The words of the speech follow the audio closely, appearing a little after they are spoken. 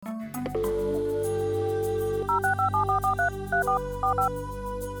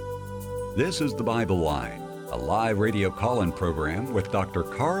This is the Bible Line, a live radio call-in program with Dr.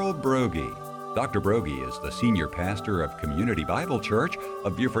 Carl Broggi. Dr. Broggi is the senior pastor of Community Bible Church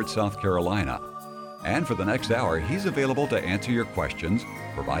of Beaufort, South Carolina. And for the next hour, he's available to answer your questions,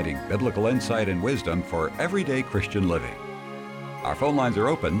 providing biblical insight and wisdom for everyday Christian living. Our phone lines are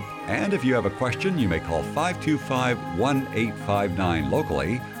open, and if you have a question, you may call 525-1859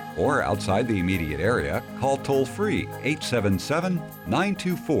 locally, or outside the immediate area, call toll-free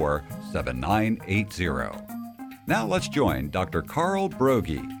 877-924-7980. Now let's join Dr. Carl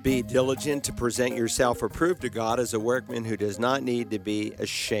Broggi. Be diligent to present yourself approved to God as a workman who does not need to be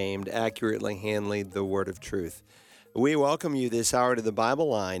ashamed, accurately handling the word of truth. We welcome you this hour to the Bible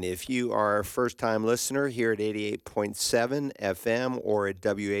Line. If you are a first-time listener here at 88.7 FM or at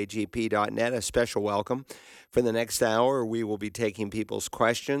wagp.net, a special welcome. For the next hour, we will be taking people's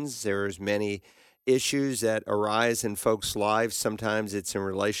questions. There's many issues that arise in folks' lives. Sometimes it's in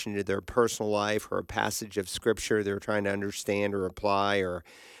relation to their personal life or a passage of Scripture they're trying to understand or apply, or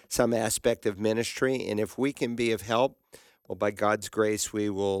some aspect of ministry. And if we can be of help, well, by God's grace, we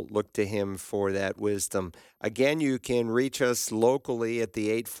will look to Him for that wisdom. Again, you can reach us locally at the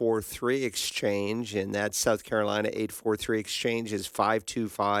 843 Exchange, and that's South Carolina. 843 Exchange is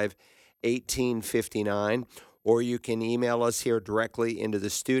 525-1859. Or you can email us here directly into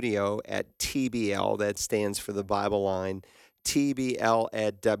the studio at TBL, that stands for the Bible Line,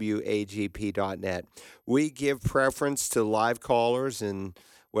 tbl@wagp.net. We give preference to live callers, and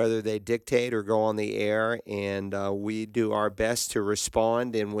whether they dictate or go on the air, and we do our best to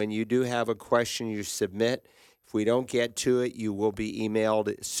respond. And when you do have a question, you submit. If we don't get to it, you will be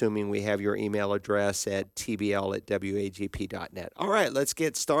emailed, assuming we have your email address at tbl@wagp.net. All right, let's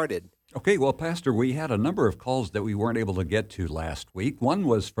get started. Okay, well, Pastor, we had a number of calls that we weren't able to get to last week. One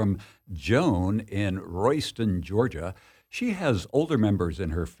was from Joan in Royston, Georgia. She has older members in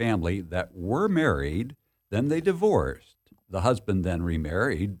her family that were married, then they divorced. The husband then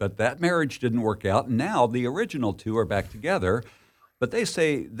remarried, but that marriage didn't work out. Now the original two are back together, but they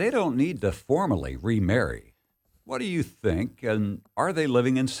say they don't need to formally remarry. What do you think, and are they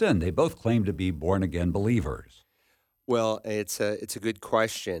living in sin? They both claim to be born-again believers. Well, it's a good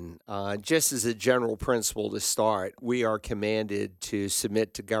question. Just as a general principle to start, we are commanded to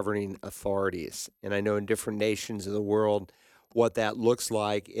submit to governing authorities. And I know in different nations of the world, what that looks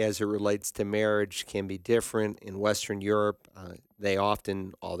like as it relates to marriage can be different. In Western Europe, they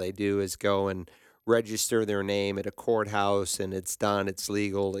often, all they do is go and register their name at a courthouse, and it's done, it's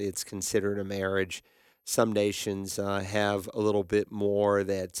legal, it's considered a marriage. Some nations have a little bit more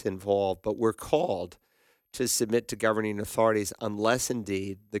that's involved, but we're called to submit to governing authorities unless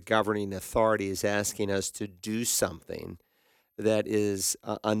indeed the governing authority is asking us to do something that is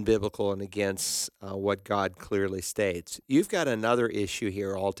unbiblical and against what God clearly states. You've got another issue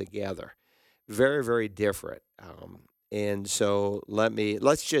here altogether, very, very different. And so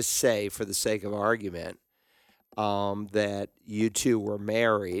let's just say, for the sake of argument, that you two were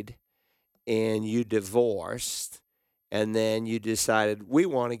married and you divorced, and then you decided, we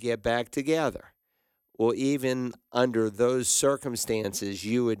want to get back together. Well, even under those circumstances,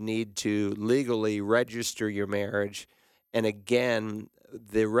 you would need to legally register your marriage. And again,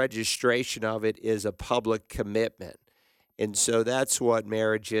 the registration of it is a public commitment. And so that's what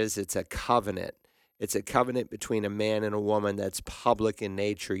marriage is. It's a covenant. It's a covenant between a man and a woman that's public in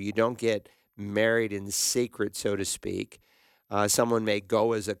nature. You don't get married in secret, so to speak. Someone may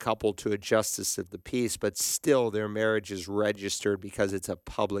go as a couple to a justice of the peace, but still their marriage is registered because it's a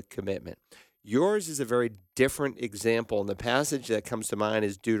public commitment. Yours is a very different example, and the passage that comes to mind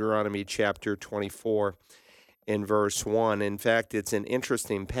is Deuteronomy chapter 24 in verse 1. In fact, it's an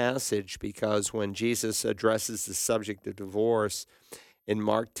interesting passage because when Jesus addresses the subject of divorce in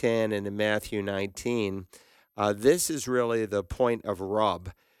Mark 10 and in Matthew 19, this is really the point of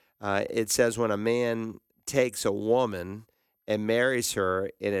rub. It says when a man takes a woman and marries her,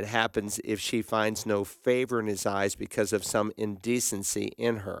 and it happens if she finds no favor in his eyes because of some indecency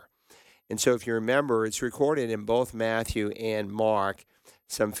in her. And so if you remember, it's recorded in both Matthew and Mark,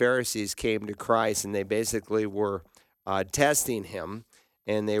 some Pharisees came to Christ, and they basically were testing him,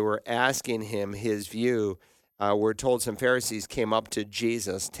 and they were asking him his view. We're told some Pharisees came up to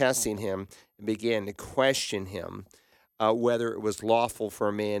Jesus, testing him, and began to question him whether it was lawful for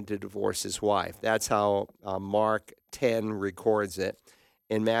a man to divorce his wife. That's how Mark 10 records it.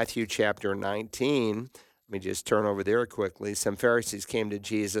 In Matthew chapter 19, let me just turn over there quickly. Some Pharisees came to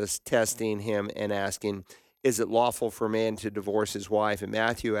Jesus, testing him and asking, is it lawful for a man to divorce his wife? And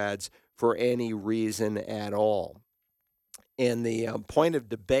Matthew adds, for any reason at all. And the point of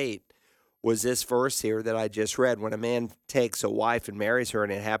debate was this verse here that I just read. When a man takes a wife and marries her,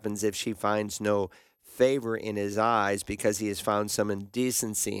 and it happens if she finds no favor in his eyes because he has found some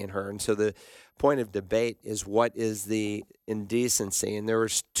indecency in her. And so the point of debate is, what is the indecency? And there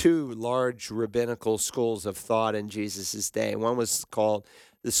was two large rabbinical schools of thought in Jesus' day. One was called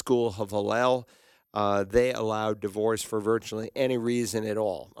the school of Hillel. They allowed divorce for virtually any reason at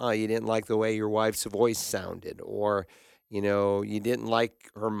all. You didn't like the way your wife's voice sounded, or you didn't like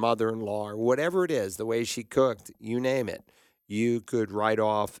her mother-in-law, or whatever it is, the way she cooked, you name it. You could write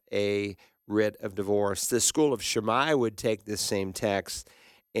off a writ of divorce. The school of Shammai would take this same text,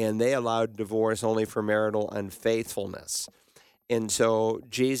 and they allowed divorce only for marital unfaithfulness. And so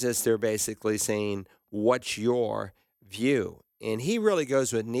Jesus, they're basically saying, what's your view? And he really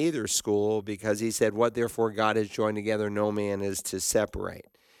goes with neither school, because he said, what therefore God has joined together, no man is to separate.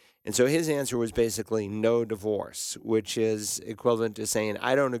 And so his answer was basically no divorce, which is equivalent to saying,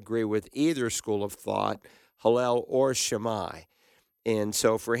 I don't agree with either school of thought, Hillel or Shammai. And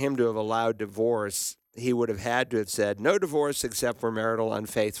so for him to have allowed divorce, he would have had to have said no divorce except for marital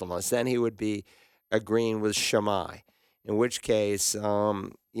unfaithfulness. Then he would be agreeing with Shammai, in which case,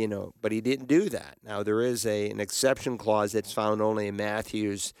 but he didn't do that. Now, there is an exception clause that's found only in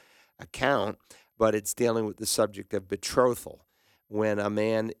Matthew's account, but it's dealing with the subject of betrothal. When a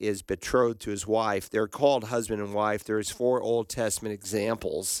man is betrothed to his wife, they're called husband and wife. There's 4 Old Testament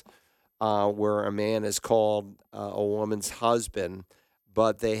examples where a man is called a woman's husband,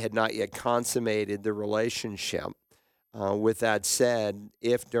 but they had not yet consummated the relationship. With that said,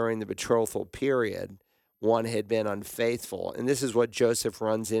 if during the betrothal period one had been unfaithful, and this is what Joseph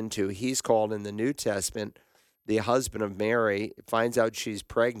runs into, he's called in the New Testament the husband of Mary, finds out she's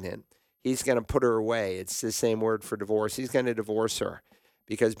pregnant, he's going to put her away. It's the same word for divorce. He's going to divorce her,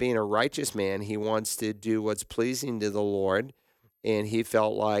 because being a righteous man, he wants to do what's pleasing to the Lord. And he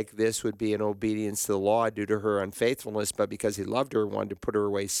felt like this would be an obedience to the law due to her unfaithfulness, but because he loved her, wanted to put her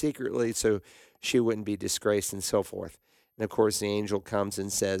away secretly so she wouldn't be disgraced and so forth. And of course, the angel comes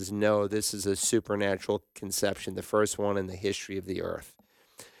and says, no, this is a supernatural conception, the first one in the history of the earth.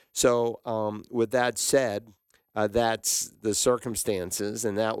 So with that said, that's the circumstances.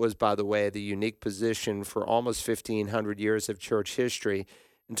 And that was, by the way, the unique position for almost 1,500 years of church history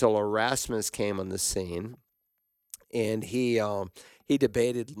until Erasmus came on the scene. And he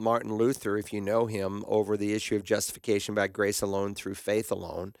debated Martin Luther, if you know him, over the issue of justification by grace alone through faith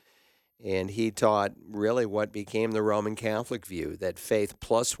alone. And he taught really what became the Roman Catholic view, that faith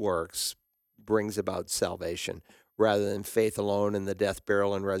plus works brings about salvation, rather than faith alone and the death,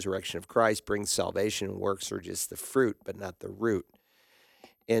 burial, and resurrection of Christ brings salvation, and works are just the fruit but not the root.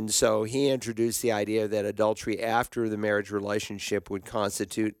 And so he introduced the idea that adultery after the marriage relationship would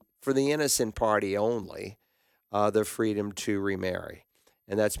constitute, for the innocent party only, the freedom to remarry.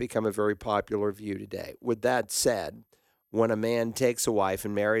 And that's become a very popular view today. With that said, when a man takes a wife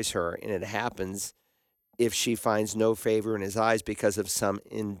and marries her, and it happens if she finds no favor in his eyes because of some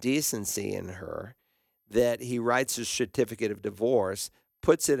indecency in her, that he writes a certificate of divorce,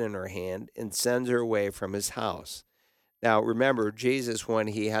 puts it in her hand, and sends her away from his house. Now, remember, Jesus, when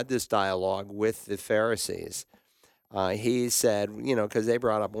he had this dialogue with the Pharisees, he said, because they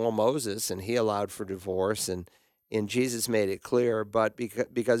brought up, well, Moses, and he allowed for divorce, and Jesus made it clear, but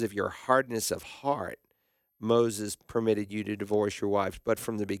because of your hardness of heart, Moses permitted you to divorce your wives, but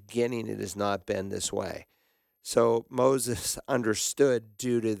from the beginning it has not been this way. So Moses understood,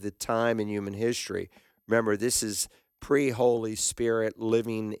 due to the time in human history. Remember, this is pre-Holy Spirit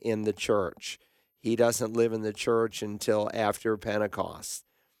living in the church. He doesn't live in the church until after Pentecost.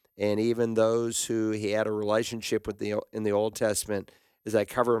 And even those who he had a relationship with in the Old Testament, as I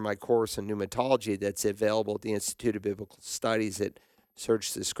cover in my course on pneumatology that's available at the Institute of Biblical Studies at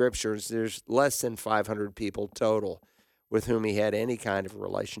Search the Scriptures, there's less than 500 people total with whom he had any kind of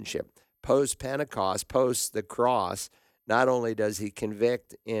relationship. Post-Pentecost, post the cross, not only does he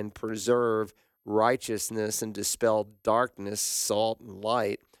convict and preserve righteousness and dispel darkness, salt and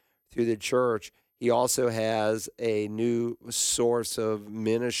light through the church, he also has a new source of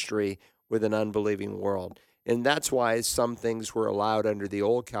ministry with an unbelieving world. And that's why some things were allowed under the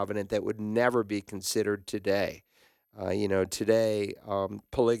Old Covenant that would never be considered today. Today,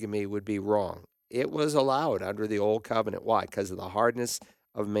 polygamy would be wrong. It was allowed under the Old Covenant. Why? Because of the hardness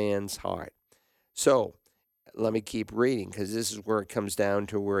of man's heart. So let me keep reading, because this is where it comes down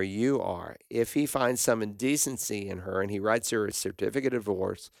to where you are. If he finds some indecency in her, and he writes her a certificate of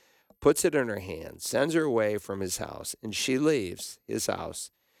divorce, puts it in her hand, sends her away from his house, and she leaves his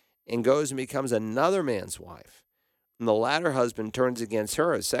house and goes and becomes another man's wife, and the latter husband turns against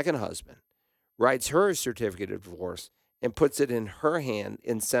her, a second husband, writes her a certificate of divorce, and puts it in her hand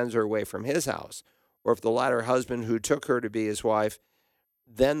and sends her away from his house. Or if the latter husband who took her to be his wife,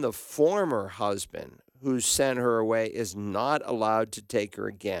 then the former husband who sent her away is not allowed to take her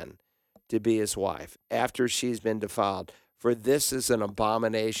again to be his wife after she's been defiled, for this is an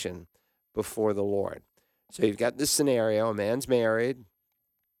abomination before the Lord. So you've got this scenario: a man's married,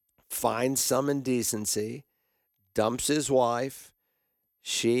 finds some indecency, dumps his wife.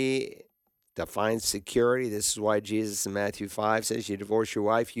 She defines security. This is why Jesus in Matthew 5 says you divorce your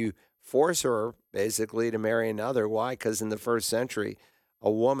wife, you force her basically to marry another. Why? Because in the first century,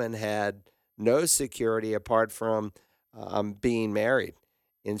 a woman had no security apart from being married.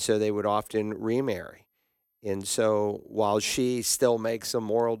 And so they would often remarry. And so while she still makes a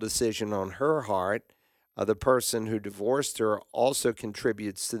moral decision on her heart, the person who divorced her also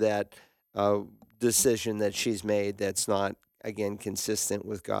contributes to that decision that she's made that's not, again, consistent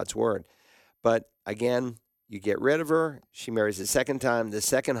with God's word. But again, you get rid of her. She marries a second time. The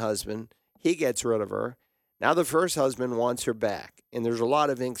second husband, he gets rid of her. Now the first husband wants her back. And there's a lot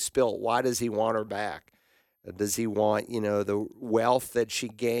of ink spilt. Why does he want her back? Does he want, the wealth that she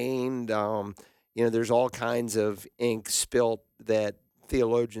gained? There's all kinds of ink spilt that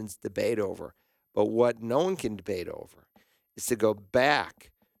theologians debate over. But what no one can debate over is to go back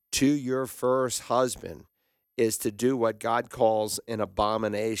to your first husband is to do what God calls an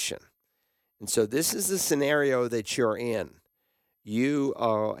abomination. And so this is the scenario that you're in. You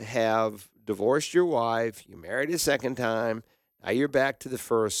have divorced your wife, you married a second time, now you're back to the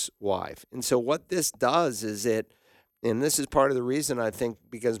first wife. And so what this does is and this is part of the reason, I think,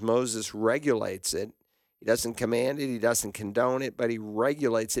 because Moses regulates it. He doesn't command it, he doesn't condone it, but he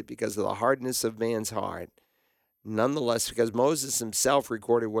regulates it because of the hardness of man's heart. Nonetheless, because Moses himself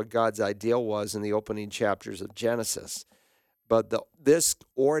recorded what God's ideal was in the opening chapters of Genesis. But this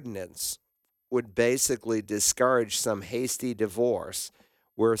ordinance would basically discourage some hasty divorce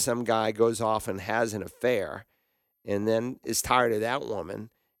where some guy goes off and has an affair and then is tired of that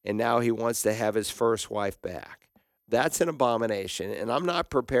woman, and now he wants to have his first wife back. That's an abomination, and I'm not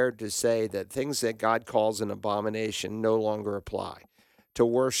prepared to say that things that God calls an abomination no longer apply. To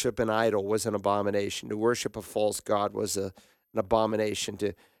worship an idol was an abomination. To worship a false god was an abomination.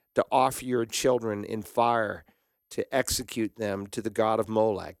 To offer your children in fire, to execute them to the god of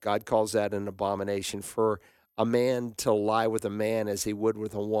Molech, God calls that an abomination. For a man to lie with a man as he would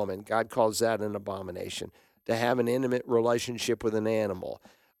with a woman, God calls that an abomination. To have an intimate relationship with an animal,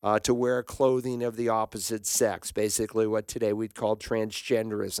 to wear clothing of the opposite sex, basically what today we'd call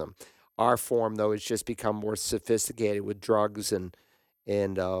transgenderism. Our form, though, has just become more sophisticated with drugs and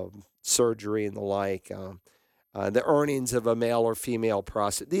surgery and the like. The earnings of a male or female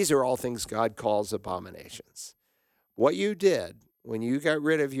prostitute. These are all things God calls abominations. What you did when you got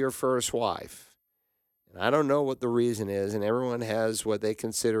rid of your first wife, and I don't know what the reason is, and everyone has what they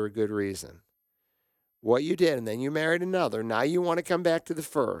consider a good reason. What you did, and then you married another, now you want to come back to the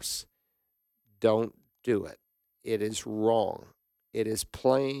first. Don't do it. It is wrong. It is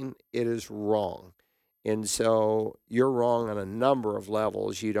plain, it is wrong. And so you're wrong on a number of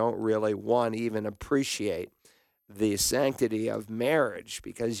levels. You don't really, one, even appreciate the sanctity of marriage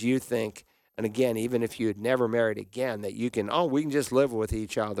because you think, and again, even if you had never married again, that you can, we can just live with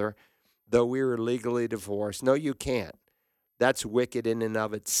each other, though we were legally divorced. No, you can't. That's wicked in and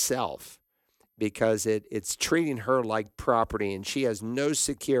of itself because it's treating her like property and she has no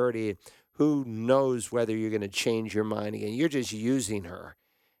security. Who knows whether you're going to change your mind again? You're just using her.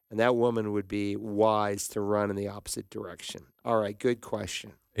 And that woman would be wise to run in the opposite direction. All right, good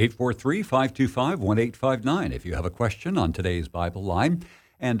question. 843-525-1859 if you have a question on today's Bible Line.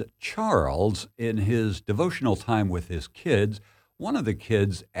 And Charles, in his devotional time with his kids, one of the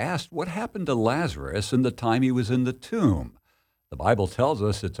kids asked what happened to Lazarus in the time he was in the tomb. The Bible tells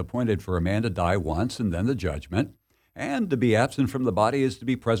us it's appointed for a man to die once and then the judgment, and to be absent from the body is to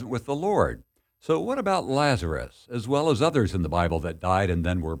be present with the Lord. So what about Lazarus, as well as others in the Bible that died and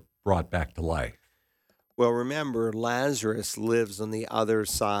then were brought back to life? Well, remember, Lazarus lives on the other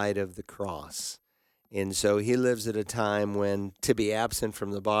side of the cross. And so he lives at a time when to be absent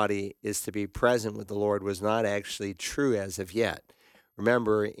from the body is to be present with the Lord was not actually true as of yet.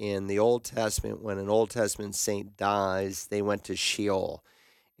 Remember, in the Old Testament, when an Old Testament saint dies, they went to Sheol.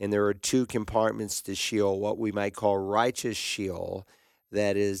 And there are two compartments to Sheol, what we might call righteous Sheol,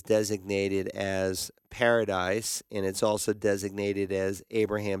 that is designated as paradise, and it's also designated as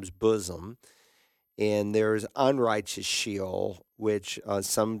Abraham's bosom. And there's unrighteous Sheol, which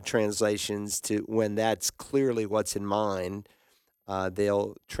some translations to, when that's clearly what's in mind,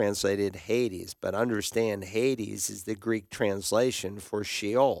 they'll translate it Hades. But understand, Hades is the Greek translation for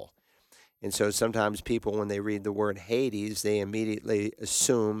Sheol. And so sometimes people, when they read the word Hades, they immediately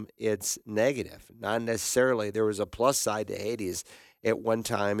assume it's negative. Not necessarily. There was a plus side to Hades at one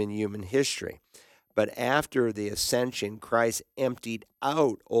time in human history. But after the ascension, Christ emptied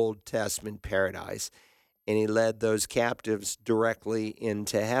out Old Testament paradise, and he led those captives directly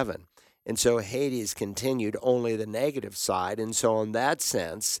into heaven. And so Hades continued only the negative side. And so, in that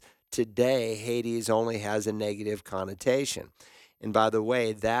sense, today, Hades only has a negative connotation. And by the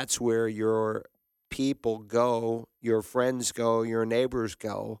way, that's where your people go, your friends go, your neighbors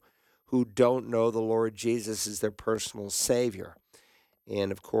go, who don't know the Lord Jesus as their personal Savior.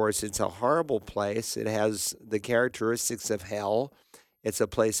 And of course, it's a horrible place. It has the characteristics of hell. It's a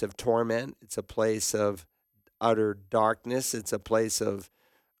place of torment. It's a place of utter darkness. It's a place of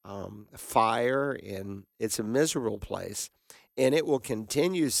fire, and it's a miserable place. And it will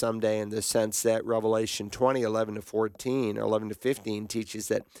continue someday in the sense that Revelation 20, 11 to 14, or 11 to 15 teaches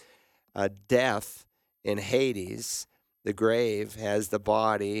that death in Hades, the grave, has the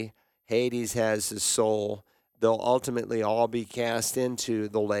body, Hades has the soul. They'll ultimately all be cast into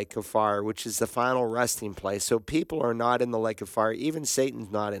the lake of fire, which is the final resting place. So people are not in the lake of fire. Even Satan's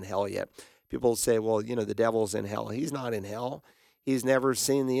not in hell yet. People say, well, the devil's in hell. He's not in hell. He's never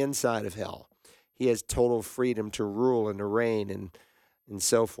seen the inside of hell. He has total freedom to rule and to reign and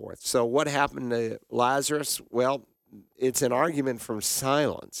so forth. So what happened to Lazarus? Well, it's an argument from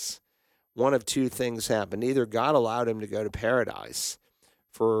silence. One of two things happened. Either God allowed him to go to paradise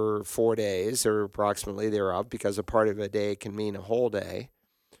for 4 days or approximately thereof, because a part of a day can mean a whole day,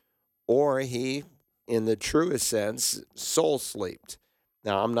 or he, in the truest sense, soul sleeped.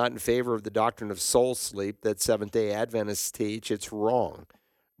 Now, I'm not in favor of the doctrine of soul sleep that Seventh-day Adventists teach. It's wrong.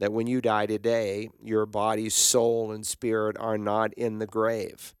 That when you die today, your body, soul, and spirit are not in the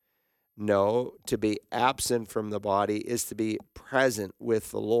grave. No, to be absent from the body is to be present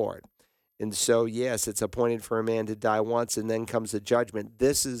with the Lord. And so, yes, it's appointed for a man to die once, and then comes the judgment.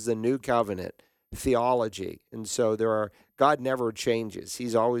 This is the new covenant theology. And so God never changes.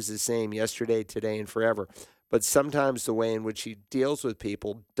 He's always the same yesterday, today, and forever. But sometimes the way in which he deals with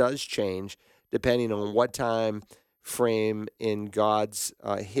people does change depending on what time frame in God's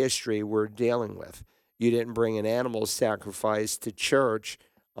history we're dealing with. You didn't bring an animal sacrifice to church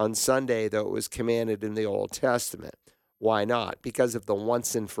on Sunday, though it was commanded in the Old Testament. Why not? Because of the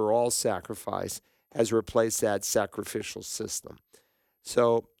once and for all sacrifice has replaced that sacrificial system.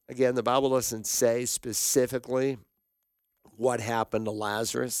 So again, the Bible doesn't say specifically what happened to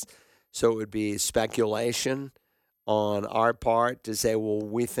Lazarus. So it would be speculation on our part to say, well,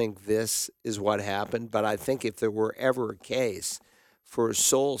 we think this is what happened. But I think if there were ever a case for a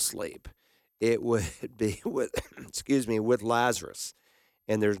soul sleep, it would be with, with Lazarus.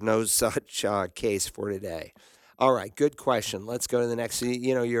 And there's no such case for today. All right, good question. Let's go to the next.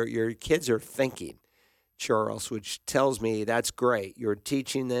 Your kids are thinking, Charles, which tells me that's great. You're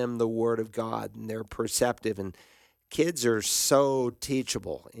teaching them the Word of God, and they're perceptive. And kids are so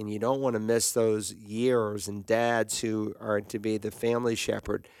teachable, and you don't want to miss those years. And dads who are to be the family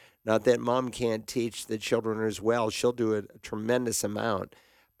shepherd, not that mom can't teach the children as well. She'll do a tremendous amount.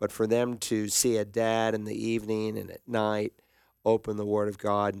 But for them to see a dad in the evening and at night open the Word of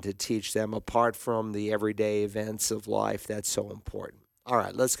God and to teach them apart from the everyday events of life, that's so important. All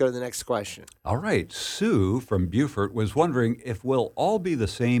right, let's go to the next question. All right. Sue from Beaufort was wondering if we'll all be the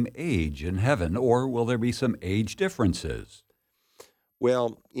same age in heaven, or will there be some age differences?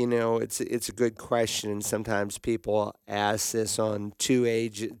 Well, it's a good question, and sometimes people ask this on two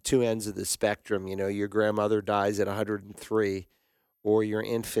ends of the spectrum. Your grandmother dies at 103, or your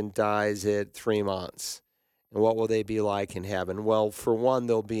infant dies at 3 months. And what will they be like in heaven? Well, for one,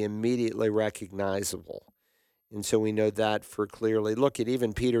 they'll be immediately recognizable. And so we know that for clearly. Look at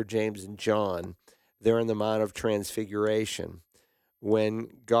even Peter, James, and John. They're in the Mount of Transfiguration. When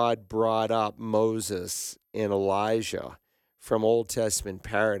God brought up Moses and Elijah from Old Testament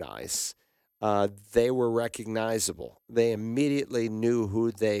paradise, they were recognizable. They immediately knew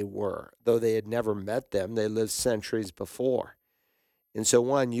who they were. Though they had never met them, they lived centuries before. And so,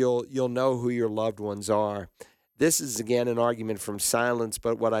 one, you'll know who your loved ones are. This is, again, an argument from silence,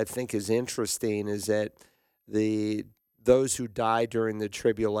 but what I think is interesting is that those who die during the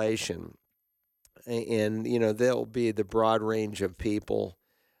tribulation, and, they'll be the broad range of people.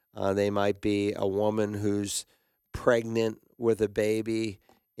 They might be a woman who's pregnant with a baby,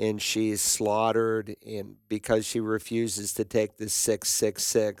 and she's slaughtered because she refuses to take the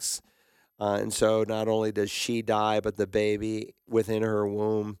 666. And so not only does she die, but the baby within her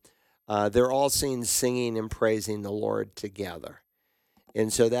womb. They're all seen singing and praising the Lord together.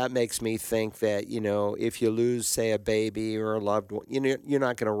 And so that makes me think that, if you lose, say, a baby or a loved one, you're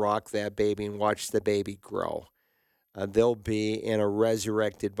not going to rock that baby and watch the baby grow. They'll be in a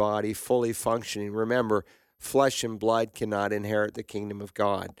resurrected body, fully functioning. Remember, flesh and blood cannot inherit the kingdom of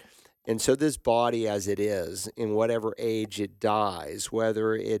God. And so this body as it is, in whatever age it dies,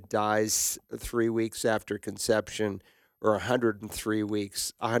 whether it dies 3 weeks after conception or 103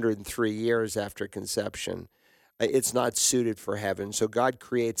 years after conception, it's not suited for heaven. So God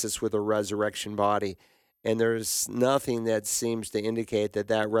creates us with a resurrection body, and there's nothing that seems to indicate that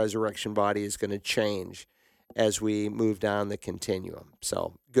that resurrection body is going to change as we move down the continuum.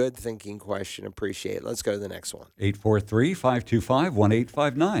 So good thinking question. Appreciate it. Let's go to the next one.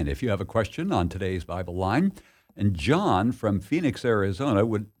 843-525-1859 if you have a question on today's Bible line. And John from Phoenix, Arizona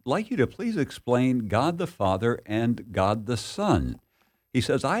would like you to please explain God the Father and God the Son. He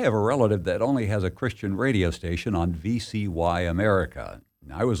says, I have a relative that only has a Christian radio station on VCY America.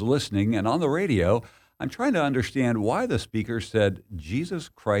 I was listening, and on the radio, I'm trying to understand why the speaker said Jesus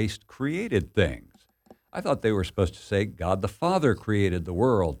Christ created things. I thought they were supposed to say God the Father created the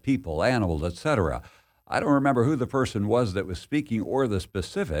world, people, animals, etc. I don't remember who the person was that was speaking or the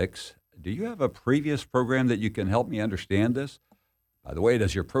specifics. Do you have a previous program that you can help me understand this? By the way,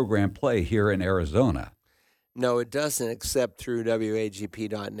 does your program play here in Arizona? No, it doesn't, except through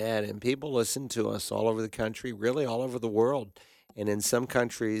WAGP.net. And people listen to us all over the country, really all over the world. And in some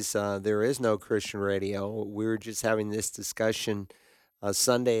countries, there is no Christian radio. We were just having this discussion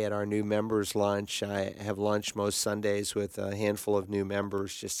Sunday at our new members lunch. I have lunch most Sundays with a handful of new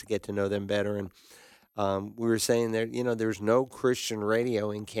members just to get to know them better. And we were saying that, there's no Christian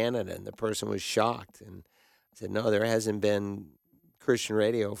radio in Canada. And the person was shocked. And I said, no, there hasn't been Christian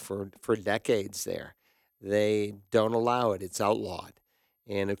radio for decades there. They don't allow it. It's outlawed.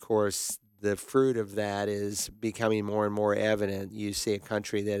 And of course, the fruit of that is becoming more and more evident. You see a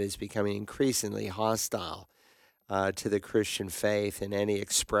country that is becoming increasingly hostile to the Christian faith and any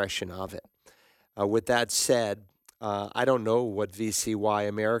expression of it. With that said, I don't know what VCY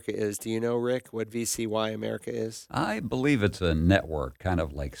America is. Do you know, Rick, what VCY America is? I believe it's a network, kind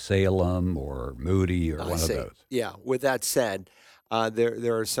of like Salem or Moody or one of those. Yeah. With that said,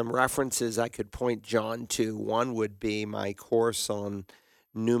 there are some references I could point John to. One would be my course on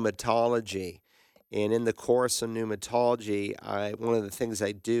pneumatology. And in the course on pneumatology, one of the things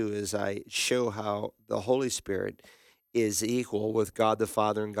I do is I show how the Holy Spirit is equal with God the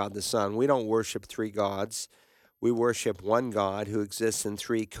Father and God the Son. We don't worship three gods. We worship one God who exists in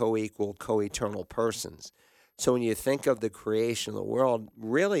three co-equal, co-eternal persons. So when you think of the creation of the world,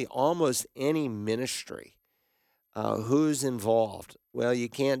 really almost any ministry, who's involved? Well, you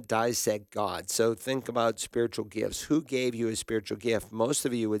can't dissect God. So think about spiritual gifts. Who gave you a spiritual gift? Most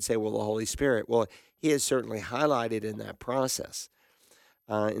of you would say, well, the Holy Spirit. Well, he is certainly highlighted in that process.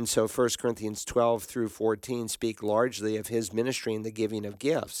 And so 1 Corinthians 12 through 14 speak largely of his ministry and the giving of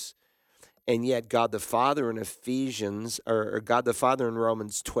gifts. And yet God the Father in God the Father in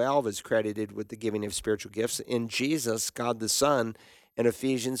Romans 12 is credited with the giving of spiritual gifts. In Jesus, God the Son, in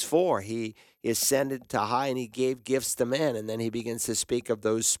Ephesians 4, he ascended to high and he gave gifts to men. And then he begins to speak of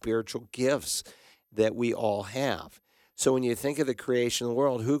those spiritual gifts that we all have. So when you think of the creation of the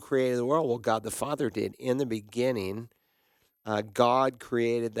world, who created the world? Well, God the Father did. In the beginning, God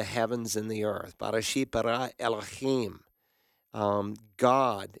created the heavens and the earth. Barashit bara Elohim.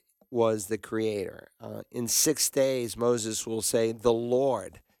 God was the creator. In 6 days, Moses will say, the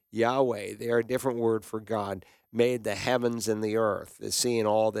Lord, Yahweh, they are a different word for God, made the heavens and the earth, the sea and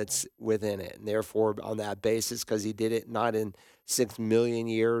all that's within it. And therefore, on that basis, because he did it not in 6 million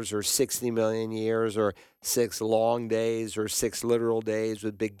years or 60 million years or 6 long days or 6 literal days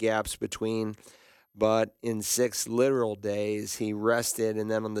with big gaps between, but in 6 literal days, he rested.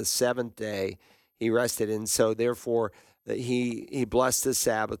 And then on the 7th day, he rested. And so therefore, he blessed the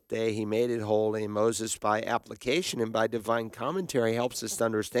Sabbath day. He made it holy. And Moses, by application and by divine commentary, helps us to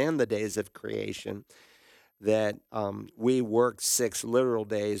understand the days of creation, that we work 6 literal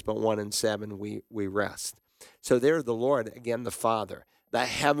days, but 1 and 7 we rest. So there the Lord, again, the Father. The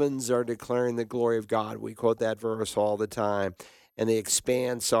heavens are declaring the glory of God. We quote that verse all the time. And the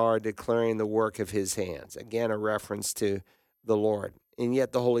expanse are declaring the work of his hands. Again, a reference to the Lord. And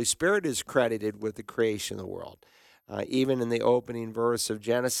yet the Holy Spirit is credited with the creation of the world. Even in the opening verse of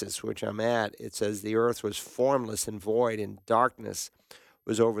Genesis, which I'm at, it says the earth was formless and void, and darkness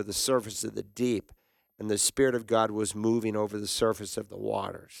was over the surface of the deep, and the Spirit of God was moving over the surface of the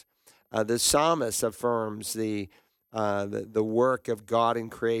waters. The psalmist affirms the work of God in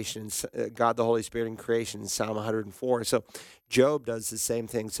creation, God the Holy Spirit in creation in Psalm 104. So Job does the same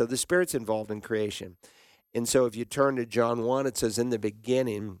thing. So the Spirit's involved in creation. And so if you turn to John 1, it says, in the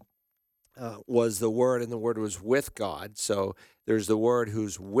beginning was the Word, and the Word was with God. So there's the Word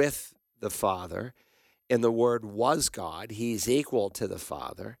who's with the Father, and the Word was God. He's equal to the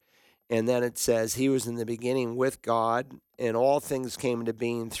Father. And then it says, he was in the beginning with God, and all things came into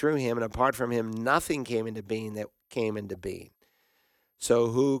being through him, and apart from him, nothing came into being that came into being. So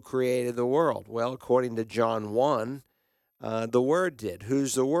who created the world? Well, according to John 1, the Word did.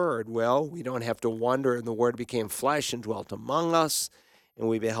 Who's the Word? Well, we don't have to wonder. And the Word became flesh and dwelt among us, and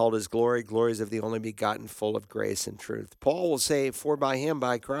we beheld his glory, glories of the only begotten, full of grace and truth. Paul will say, for by him,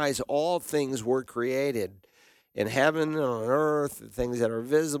 by Christ, all things were created, in heaven and on earth, the things that are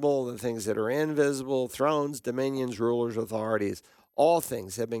visible, the things that are invisible, thrones, dominions, rulers, authorities. All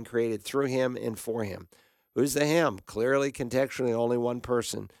things have been created through him and for him. Who's the him? Clearly, contextually, only one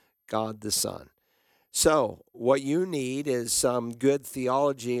person, God the Son. So what you need is some good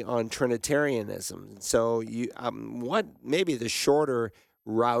theology on Trinitarianism. So what maybe the shorter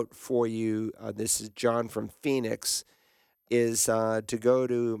route for you, this is John from Phoenix, is to go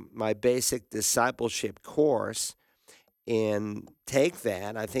to my basic discipleship course and take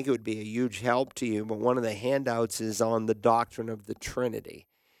that. I think it would be a huge help to you, but one of the handouts is on the doctrine of the Trinity.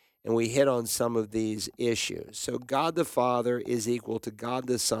 And we hit on some of these issues. So God the Father is equal to God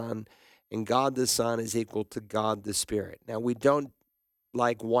the Son, and God the Son is equal to God the Spirit. Now, we don't,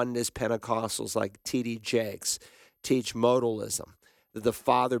 like oneness Pentecostals like T.D. Jakes, teach modalism, that the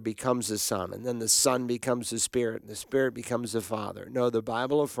Father becomes the Son, and then the Son becomes the Spirit, and the Spirit becomes the Father. No, the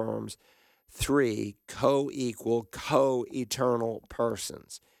Bible affirms three co-equal, co-eternal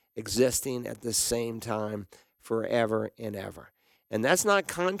persons existing at the same time forever and ever. And that's not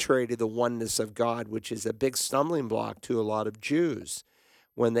contrary to the oneness of God, which is a big stumbling block to a lot of Jews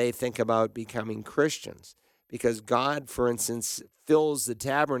when they think about becoming Christians. Because God, for instance, fills the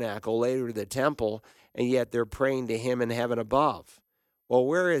tabernacle, later the temple, and yet they're praying to him in heaven above. Well,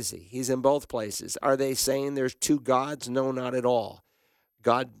 where is he? He's in both places. Are they saying there's two gods? No, not at all.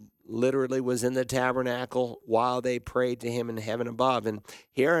 God literally was in the tabernacle while they prayed to him in heaven above. And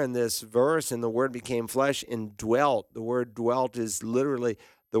here in this verse, and the Word became flesh and dwelt. The word dwelt is literally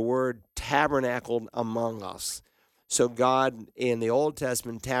the word tabernacled among us. So God in the Old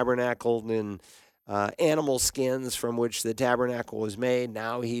Testament tabernacled in animal skins from which the tabernacle was made.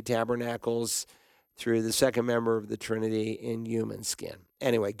 Now he tabernacles through the second member of the Trinity in human skin.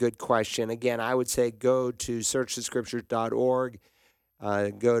 Anyway, good question. Again, I would say go to searchthescriptures.org,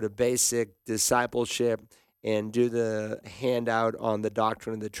 go to basic discipleship, and do the handout on the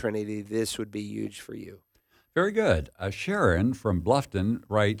doctrine of the Trinity. This would be huge for you. Very good. Sharon from Bluffton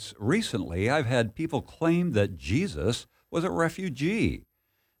writes, recently I've had people claim that Jesus was a refugee.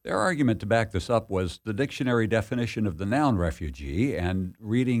 Their argument to back this up was the dictionary definition of the noun refugee and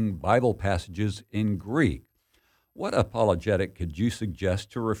reading Bible passages in Greek. What apologetic could you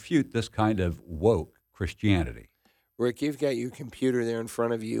suggest to refute this kind of woke Christianity? Rick, you've got your computer there in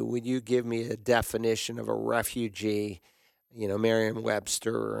front of you. Would you give me a definition of a refugee,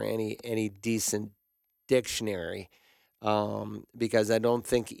 Merriam-Webster or any decent dictionary? Because I don't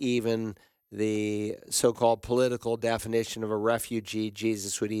think even the so-called political definition of a refugee,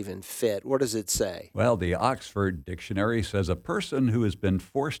 Jesus would even fit. What does it say? Well, the Oxford Dictionary says a person who has been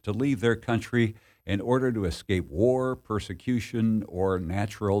forced to leave their country in order to escape war, persecution, or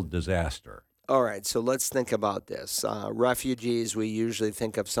natural disaster. All right, so let's think about this. Refugees, we usually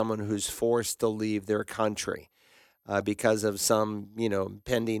think of someone who's forced to leave their country because of some,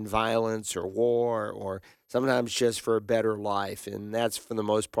 pending violence or war, or sometimes just for a better life. And that's, for the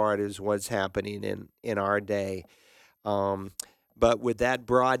most part, is what's happening in our day. But with that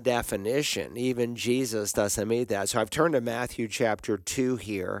broad definition, even Jesus doesn't meet that. So I've turned to Matthew chapter 2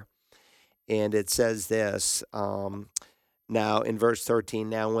 here, and it says this. Now, in verse 13,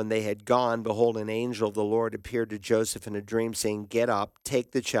 now when they had gone, behold, an angel of the Lord appeared to Joseph in a dream, saying, get up,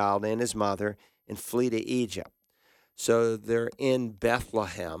 take the child and his mother, and flee to Egypt. So they're in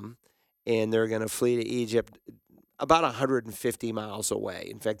Bethlehem, and they're going to flee to Egypt about 150 miles away.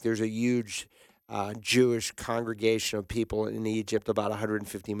 In fact, there's a huge Jewish congregation of people in Egypt about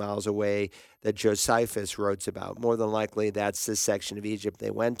 150 miles away that Josephus wrote about. More than likely, that's the section of Egypt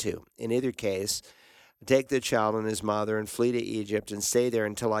they went to. In either case, take the child and his mother and flee to Egypt and stay there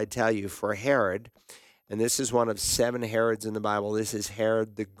until I tell you. For Herod, and this is one of 7 Herods in the Bible, this is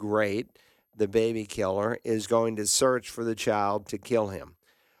Herod the Great, the baby killer, is going to search for the child to kill him.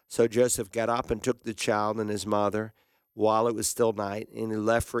 So Joseph got up and took the child and his mother while it was still night, and he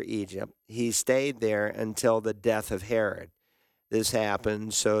left for Egypt. He stayed there until the death of Herod. This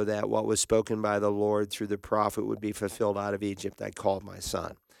happened so that what was spoken by the Lord through the prophet would be fulfilled. Out of Egypt I called my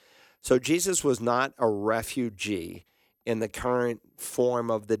son. So Jesus was not a refugee in the current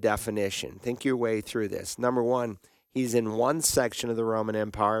form of the definition. Think your way through this. Number one, he's in one section of the Roman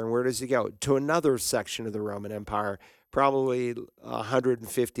Empire, and where does he go? To another section of the Roman Empire, probably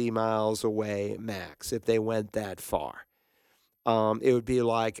 150 miles away max, if they went that far. It would be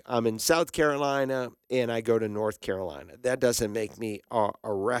like I'm in South Carolina and I go to North Carolina. That doesn't make me a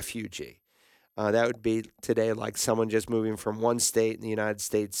refugee. That would be today like someone just moving from one state in the United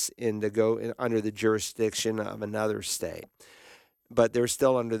States under the jurisdiction of another state. But they're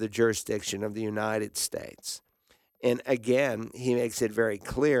still under the jurisdiction of the United States. And again, he makes it very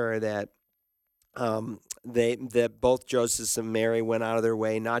clear that that both Joseph and Mary went out of their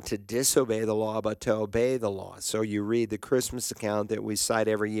way not to disobey the law, but to obey the law. So you read the Christmas account that we cite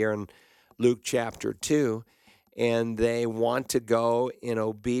every year in Luke chapter 2, and they want to go in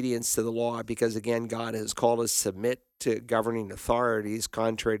obedience to the law because, again, God has called us to submit to governing authorities,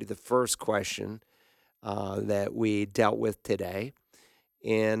 contrary to the first question that we dealt with today.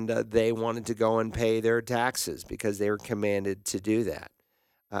 And they wanted to go and pay their taxes because they were commanded to do that.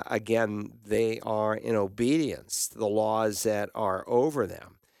 Again, they are in obedience to the laws that are over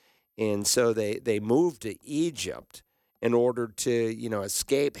them. And so they moved to Egypt in order to,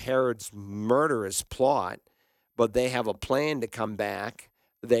 escape Herod's murderous plot, but they have a plan to come back.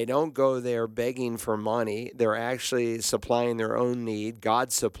 They don't go there begging for money. They're actually supplying their own need.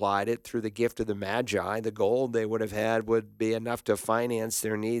 God supplied it through the gift of the Magi. The gold they would have had would be enough to finance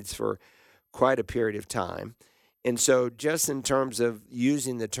their needs for quite a period of time. And so just in terms of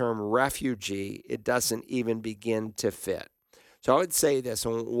using the term refugee, it doesn't even begin to fit. So I would say this,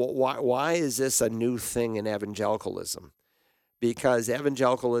 why is this a new thing in evangelicalism? Because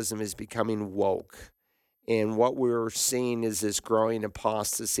evangelicalism is becoming woke. And what we're seeing is this growing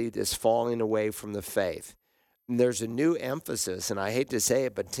apostasy, this falling away from the faith. And there's a new emphasis, and I hate to say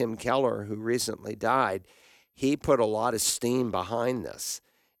it, but Tim Keller, who recently died, he put a lot of steam behind this.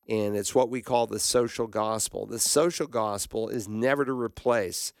 And it's what we call the social gospel. The social gospel is never to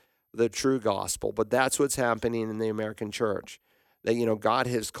replace the true gospel, but that's what's happening in the American church. That, God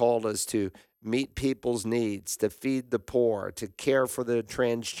has called us to meet people's needs, to feed the poor, to care for the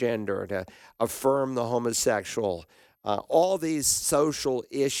transgender, to affirm the homosexual, all these social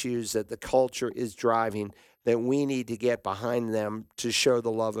issues that the culture is driving that we need to get behind them to show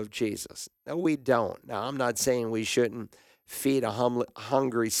the love of Jesus. No, we don't. Now, I'm not saying we shouldn't feed a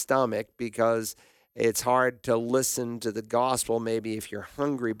hungry stomach because it's hard to listen to the gospel maybe if you're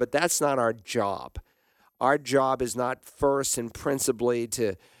hungry, but that's not our job. Our job is not first and principally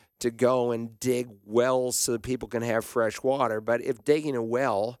to go and dig wells so that people can have fresh water, but if digging a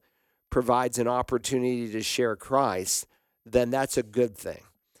well provides an opportunity to share Christ, then that's a good thing.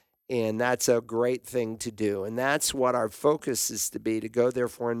 And that's a great thing to do. And that's what our focus is to be, to go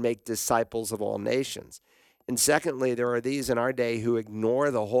therefore and make disciples of all nations. And secondly, there are these in our day who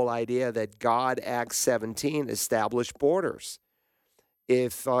ignore the whole idea that God, Acts 17, established borders.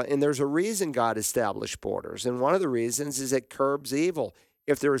 And there's a reason God established borders. And one of the reasons is it curbs evil.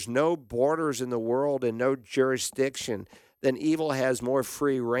 If there's no borders in the world and no jurisdiction, then evil has more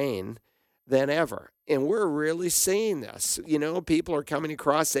free reign than ever. And we're really seeing this. People are coming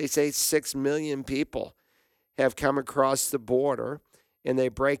across, they say 6 million people have come across the border. And they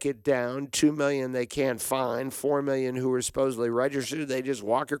break it down, 2 million they can't find, 4 million who are supposedly registered. They just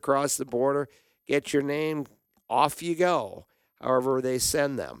walk across the border, get your name, off you go, however they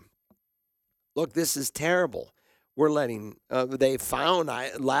send them. Look, this is terrible. We're letting, they found,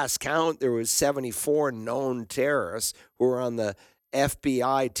 last count, there was 74 known terrorists who were on the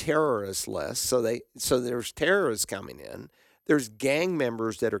FBI terrorist list. So there's terrorists coming in. There's gang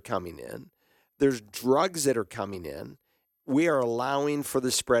members that are coming in. There's drugs that are coming in. We are allowing for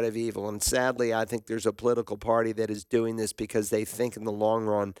the spread of evil. And sadly, I think there's a political party that is doing this because they think in the long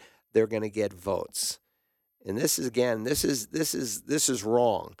run they're going to get votes. And this is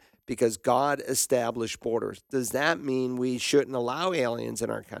wrong because God established borders. Does that mean we shouldn't allow aliens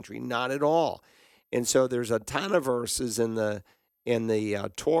in our country? Not at all. And so there's a ton of verses in the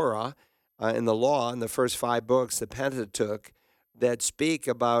Torah, in the law, in the first 5 books, the Pentateuch, that speak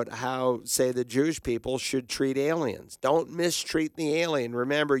about how, say, the Jewish people should treat aliens. Don't mistreat the alien.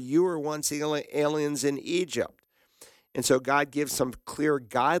 Remember, you were once aliens in Egypt. And so God gives some clear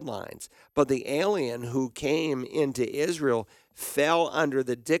guidelines. But the alien who came into Israel fell under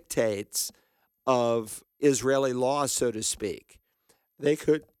the dictates of Israeli law, so to speak. They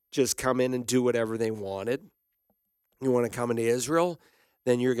could just come in and do whatever they wanted. You want to come into Israel?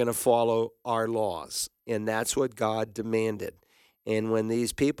 Then you're going to follow our laws. And that's what God demanded. And when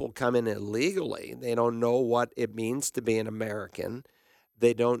these people come in illegally, they don't know what it means to be an American.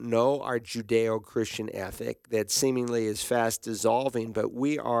 They don't know our Judeo-Christian ethic that seemingly is fast dissolving, but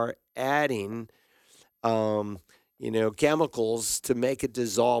we are adding, um, chemicals to make it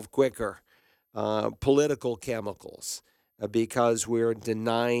dissolve quicker, political chemicals, because we're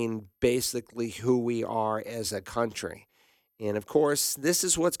denying basically who we are as a country. And of course, this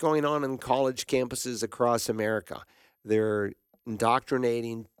is what's going on in college campuses across America. They're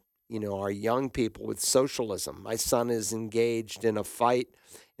indoctrinating, our young people with socialism. My son is engaged in a fight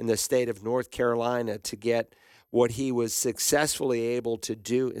in the state of North Carolina to get what he was successfully able to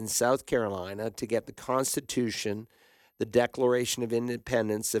do in South Carolina to get the Constitution, the Declaration of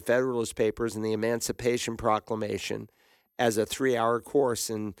Independence, the Federalist Papers, and the Emancipation Proclamation as a 3-hour course.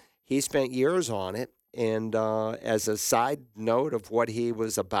 And he spent years on it. And as a side note of what he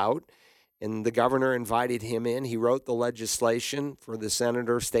was about, and the governor invited him in. He wrote the legislation for the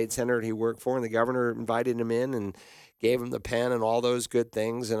state senator he worked for, and the governor invited him in and gave him the pen and all those good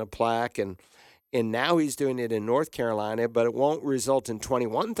things and a plaque. And now he's doing it in North Carolina, but it won't result in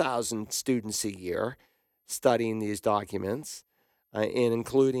 21,000 students a year studying these documents, and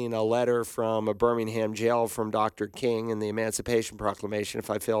including a letter from a Birmingham jail from Dr. King and the Emancipation Proclamation,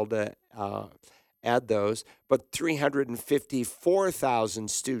 if I failed to add those, but 354,000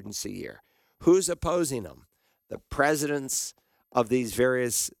 students a year. Who's opposing them? The presidents of these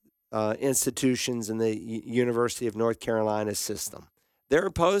various institutions in the University of North Carolina system. They're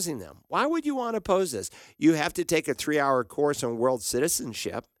opposing them. Why would you want to oppose this? You have to take a 3-hour course on world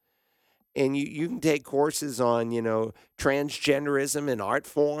citizenship, and you can take courses on, transgenderism and art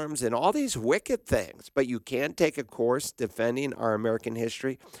forms and all these wicked things, but you can't take a course defending our American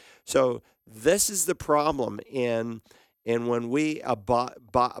history. So this is the problem. And when we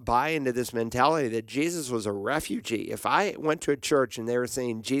buy into this mentality that Jesus was a refugee, if I went to a church and they were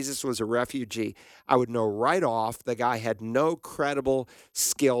saying Jesus was a refugee, I would know right off the guy had no credible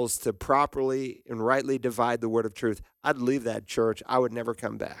skills to properly and rightly divide the word of truth. I'd leave that church. I would never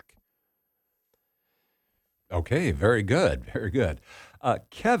come back. Okay, very good, very good.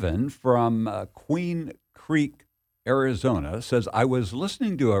 Kevin from Queen Creek, Arizona says, I was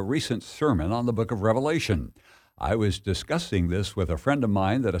listening to a recent sermon on the book of Revelation. I was discussing this with a friend of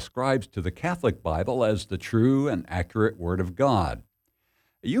mine that ascribes to the Catholic Bible as the true and accurate Word of God.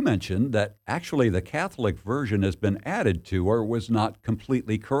 You mentioned that actually the Catholic version has been added to or was not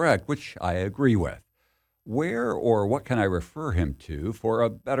completely correct, which I agree with. Where or what can I refer him to for a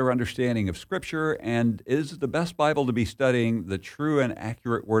better understanding of Scripture, and is the best Bible to be studying the true and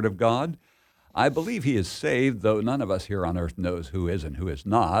accurate Word of God? I believe he is saved, though none of us here on earth knows who is and who is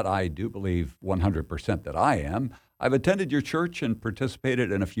not. I do believe 100% that I am. I've attended your church and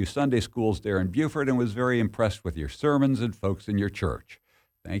participated in a few Sunday schools there in Beaufort and was very impressed with your sermons and folks in your church.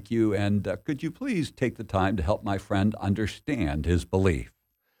 Thank you, and could you please take the time to help my friend understand his belief?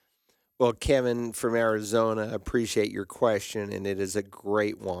 Well, Kevin from Arizona, appreciate your question, and it is a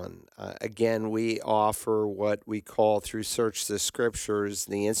great one. Again, we offer what we call through Search the Scriptures,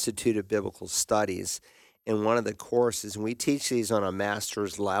 the Institute of Biblical Studies. In one of the courses, and we teach these on a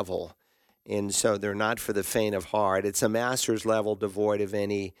master's level, and so they're not for the faint of heart. It's a master's level devoid of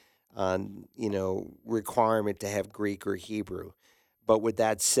any, requirement to have Greek or Hebrew. But with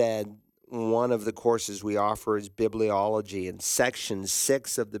that said, one of the courses we offer is bibliology, and section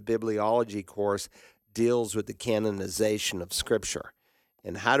 6 of the bibliology course deals with the canonization of Scripture.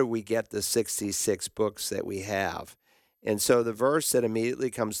 And how do we get the 66 books that we have? And so the verse that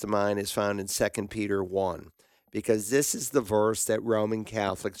immediately comes to mind is found in 2 Peter 1, because this is the verse that Roman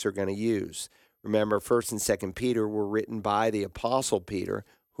Catholics are going to use. Remember, 1st and 2nd Peter were written by the Apostle Peter,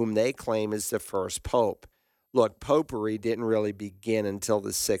 whom they claim is the first pope. Look, popery didn't really begin until the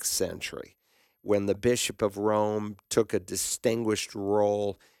 6th century, when the Bishop of Rome took a distinguished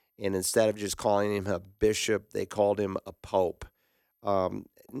role, and instead of just calling him a bishop, they called him a pope. And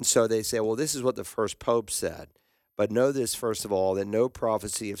so they say, well, this is what the first pope said. But know this, first of all, that no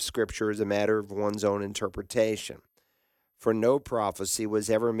prophecy of Scripture is a matter of one's own interpretation. For no prophecy was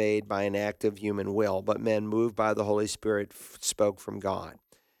ever made by an act of human will, but men moved by the Holy Spirit spoke from God.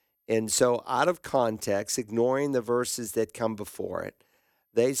 And so out of context, ignoring the verses that come before it,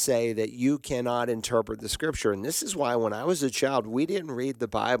 they say that you cannot interpret the Scripture. And this is why when I was a child, we didn't read the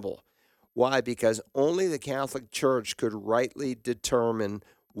Bible. Why? Because only the Catholic Church could rightly determine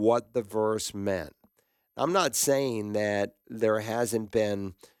what the verse meant. I'm not saying that there hasn't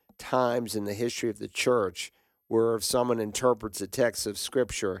been times in the history of the church where if someone interprets a text of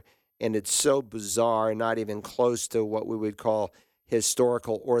Scripture and it's so bizarre, not even close to what we would call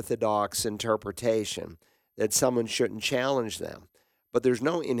historical orthodox interpretation, that someone shouldn't challenge them. but there's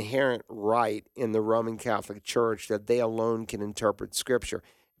no inherent right in the Roman Catholic Church that they alone can interpret Scripture.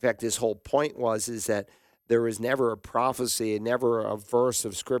 In fact, his whole point is that there was never a prophecy, never a verse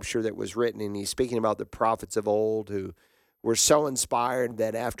of Scripture that was written, and he's speaking about the prophets of old who were so inspired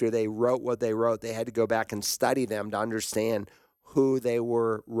that after they wrote what they wrote, they had to go back and study them to understand who they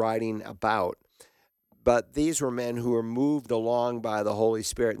were writing about. But these were men who were moved along by the Holy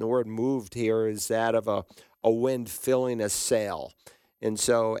Spirit. And the word moved here is that of a wind filling a sail. And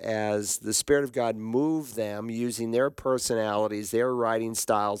so as the Spirit of God moved them using their personalities, their writing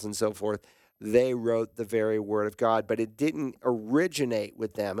styles, and so forth, they wrote the very Word of God. But it didn't originate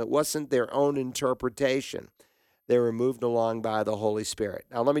with them. It wasn't their own interpretation. They were moved along by the Holy Spirit.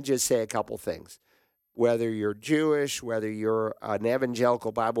 Now, let me just say a couple things. Whether you're Jewish, whether you're an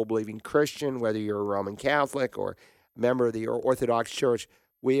evangelical Bible-believing Christian, whether you're a Roman Catholic or a member of the Orthodox Church,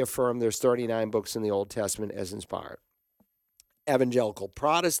 we affirm there's 39 books in the Old Testament as inspired. Evangelical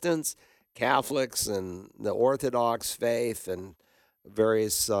Protestants, Catholics, and the Orthodox faith and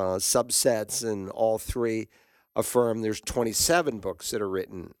various subsets in all three affirm there's 27 books that are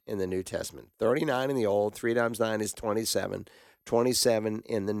written in the New Testament. 39 in the Old, 3 times 9 is 27, 27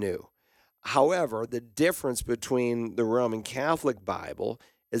 in the New. However, the difference between the Roman Catholic Bible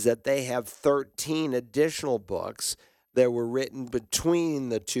is that they have 13 additional books that were written between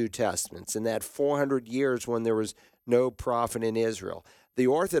the two testaments in that 400 years when there was no prophet in Israel. The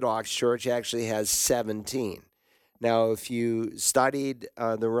Orthodox Church actually has 17. Now, if you studied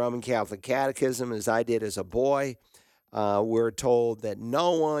the Roman Catholic Catechism, as I did as a boy, we're told that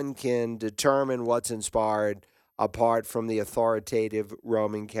no one can determine what's inspired apart from the authoritative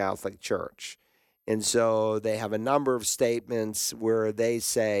Roman Catholic Church. And so they have a number of statements where they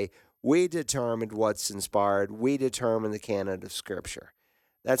say, we determined what's inspired, we determine the canon of Scripture.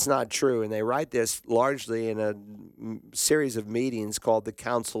 That's not true, and they write this largely in a series of meetings called the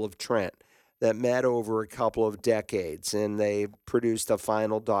Council of Trent that met over a couple of decades, and they produced a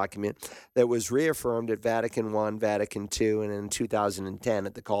final document that was reaffirmed at Vatican I, Vatican II, and in 2010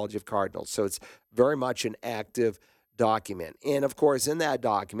 at the College of Cardinals. So it's very much an active document. And, of course, in that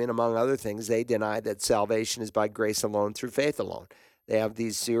document, among other things, they deny that salvation is by grace alone through faith alone. They have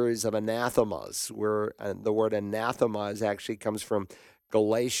these series of anathemas where the word anathema actually comes from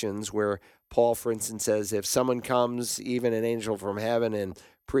Galatians, where Paul, for instance, says, if someone comes, even an angel from heaven, and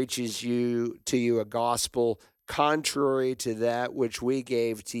preaches to you a gospel contrary to that which we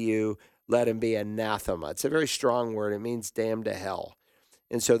gave to you, let him be anathema. It's a very strong word. It means damned to hell.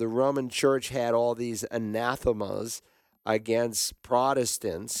 And so the Roman Church had all these anathemas against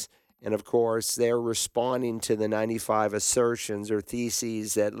Protestants. And of course, they're responding to the 95 assertions or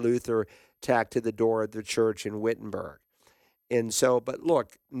theses that Luther tacked to the door of the church in Wittenberg. And so, but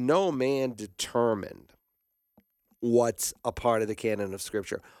look, no man determined what's a part of the canon of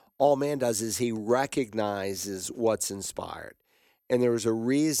Scripture. All man does is he recognizes what's inspired. And there was a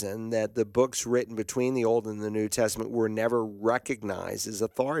reason that the books written between the Old and the New Testament were never recognized as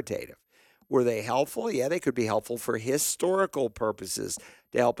authoritative. Were they helpful? Yeah, they could be helpful for historical purposes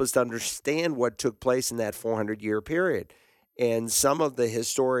to help us to understand what took place in that 400-year period. And some of the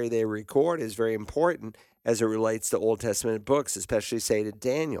history they record is very important as it relates to Old Testament books, especially, say, to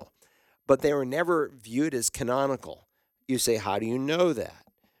Daniel. But they were never viewed as canonical. You say, how do you know that?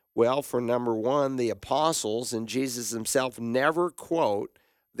 Well, for number one, the apostles and Jesus himself never quote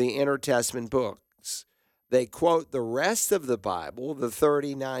the intertestament books. They quote the rest of the Bible, the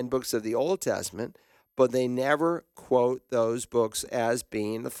 39 books of the Old Testament, but they never quote those books as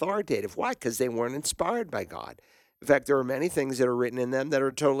being authoritative. Why? Because they weren't inspired by God. In fact, there are many things that are written in them that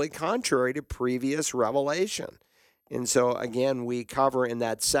are totally contrary to previous revelation. And so, again, we cover in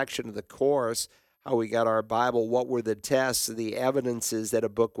that section of the course how we got our Bible, what were the tests, the evidences that a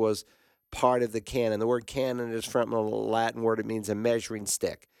book was part of the canon. The word canon is from a Latin word. It means a measuring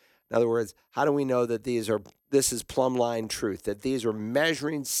stick. In other words, how do we know that this is plumb line truth, that these are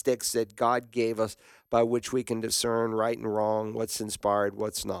measuring sticks that God gave us by which we can discern right and wrong, what's inspired,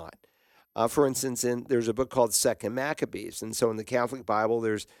 what's not. For instance, there's a book called Second Maccabees. And so in the Catholic Bible,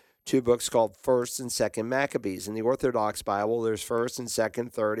 there's two books called First and Second Maccabees. In the Orthodox Bible, there's First and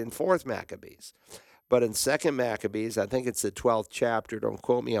Second, Third, and Fourth Maccabees. But in Second Maccabees, I think it's the 12th chapter, don't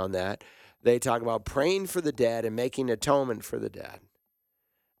quote me on that, they talk about praying for the dead and making atonement for the dead.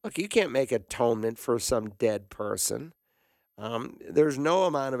 Look, you can't make atonement for some dead person. There's no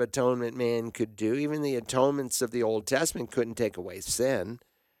amount of atonement man could do. Even the atonements of the Old Testament couldn't take away sin.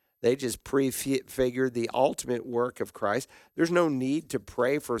 They just prefigured the ultimate work of Christ. There's no need to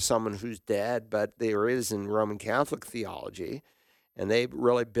pray for someone who's dead, but there is in Roman Catholic theology. And they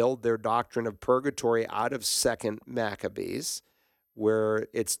really build their doctrine of purgatory out of Second Maccabees, where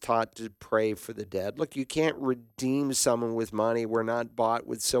it's taught to pray for the dead. Look, you can't redeem someone with money. We're not bought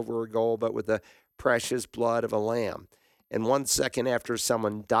with silver or gold, but with the precious blood of a lamb. And 1 second after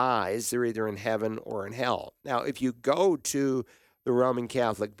someone dies, they're either in heaven or in hell. Now, if you go to the Roman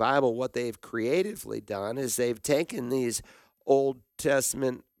Catholic Bible, what they've creatively done is they've taken these Old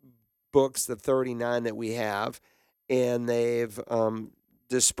Testament books, the 39 that we have, and they've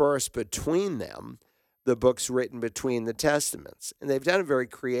dispersed between them the books written between the testaments. And they've done it very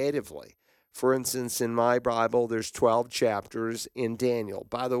creatively. For instance, in my Bible, there's 12 chapters in Daniel.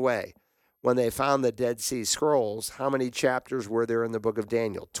 By the way, when they found the Dead Sea Scrolls, how many chapters were there in the book of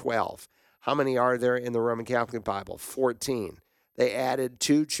Daniel? 12. How many are there in the Roman Catholic Bible? 14. They added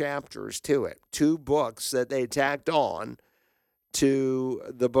 2 chapters to it, 2 books that they tacked on to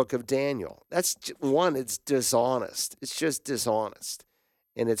the book of Daniel. That's one, it's dishonest. It's just dishonest,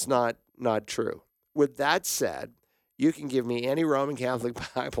 and it's not true. With that said, you can give me any Roman Catholic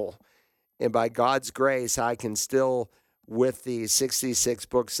Bible, and by God's grace, I can still, with the 66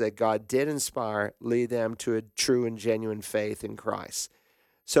 books that God did inspire, lead them to a true and genuine faith in Christ.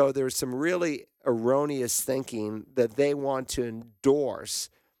 So there's some really erroneous thinking that they want to endorse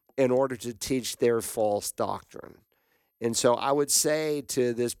in order to teach their false doctrine. And so I would say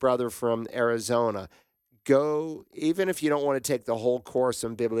to this brother from Arizona, go, even if you don't want to take the whole course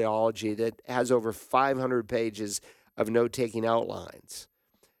on bibliology that has over 500 pages of note-taking outlines,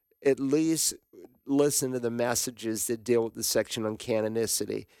 at least listen to the messages that deal with the section on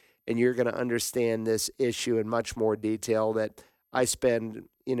canonicity, and you're going to understand this issue in much more detail that I spend,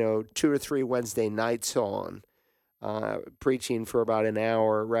 2 or 3 Wednesday nights on, preaching for about an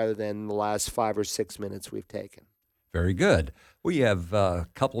hour rather than the last 5 or 6 minutes we've taken. Very good. We have a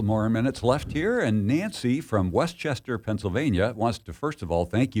couple more minutes left here, and Nancy from Westchester, Pennsylvania, wants to first of all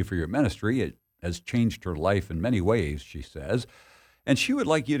thank you for your ministry. It has changed her life in many ways, she says. And she would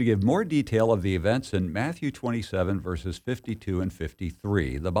like you to give more detail of the events in Matthew 27, verses 52 and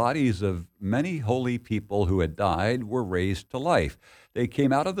 53. The bodies of many holy people who had died were raised to life. They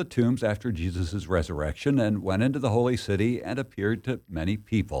came out of the tombs after Jesus' resurrection and went into the holy city and appeared to many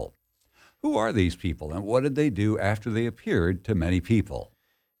people. Who are these people, and what did they do after they appeared to many people?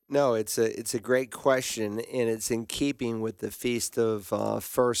 No, it's a great question, and it's in keeping with the Feast of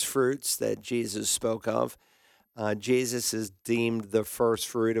First Fruits that Jesus spoke of. Jesus is deemed the first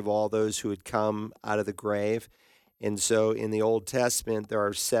fruit of all those who had come out of the grave. And so in the Old Testament, there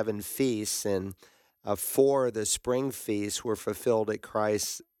are 7 feasts, and 4 of the spring feasts were fulfilled at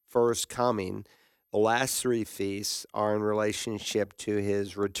Christ's first coming. The last 3 feasts are in relationship to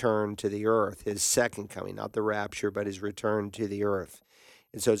his return to the earth, his second coming, not the rapture, but his return to the earth.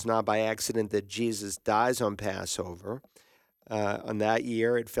 And so it's not by accident that Jesus dies on Passover. On that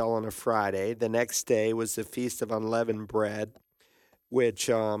year, it fell on a Friday. The next day was the Feast of Unleavened Bread, which,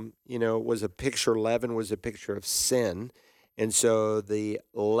 was a picture, leaven was a picture of sin. And so the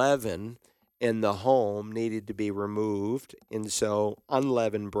leaven in the home needed to be removed. And so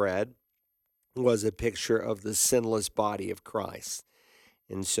unleavened bread was a picture of the sinless body of Christ.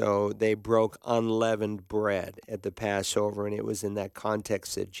 And so they broke unleavened bread at the Passover, and it was in that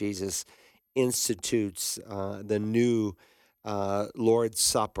context that Jesus institutes the new Lord's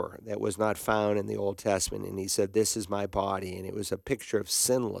Supper that was not found in the Old Testament. And he said, "This is my body," and it was a picture of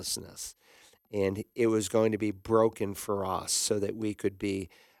sinlessness. And it was going to be broken for us so that we could be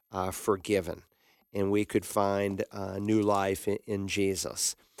forgiven and we could find new life in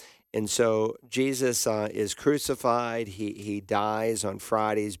Jesus. And so Jesus is crucified. He dies on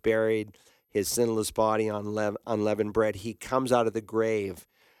Friday. He's buried, his sinless body on unleavened bread. He comes out of the grave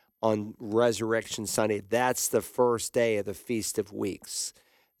on Resurrection Sunday. That's the first day of the Feast of Weeks,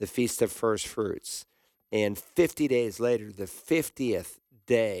 the Feast of First Fruits. And 50 days later, the 50th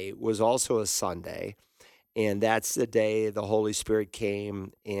day was also a Sunday. And that's the day the Holy Spirit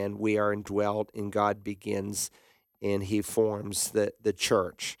came, and we are indwelt, and God begins, and he forms the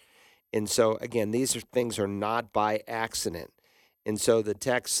church. And so, again, these things are not by accident. And so the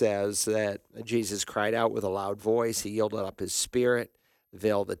text says that Jesus cried out with a loud voice. He yielded up his spirit. The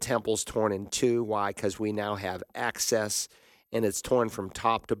veil of the temple's torn in 2. Why? Because we now have access, and it's torn from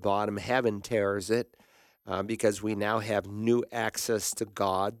top to bottom. Heaven tears it because we now have new access to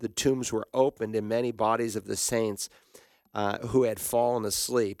God. The tombs were opened, and many bodies of the saints who had fallen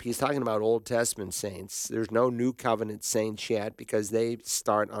asleep. He's talking about Old Testament saints. There's no New Covenant saints yet because they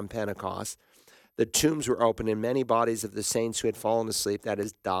start on Pentecost. The tombs were opened, and many bodies of the saints who had fallen asleep, that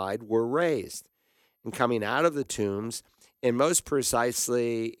is, died, were raised. And coming out of the tombs, and most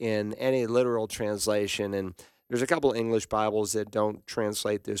precisely in any literal translation, and there's a couple English Bibles that don't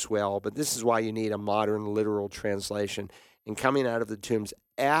translate this well, but this is why you need a modern literal translation. and coming out of the tombs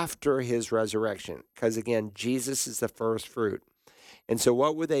after his resurrection. Because again, Jesus is the first fruit. And so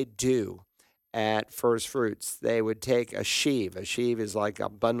what would they do at first fruits? They would take a sheaf. A sheaf is like a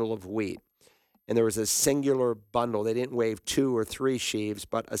bundle of wheat. And there was a singular bundle. They didn't wave 2 or 3 sheaves,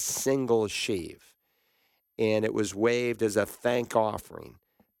 but a single sheaf. And it was waved as a thank offering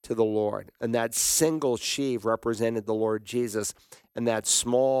to the Lord. And that single sheaf represented the Lord Jesus. And that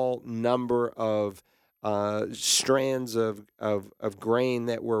small number of strands of grain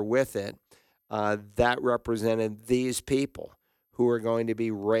that were with it, that represented these people who are going to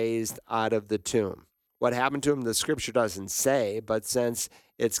be raised out of the tomb. What happened to them, the scripture doesn't say, but since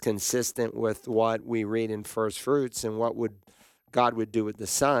it's consistent with what we read in first fruits and what God would do with the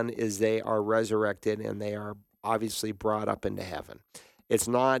Son, is they are resurrected and they are obviously brought up into heaven. It's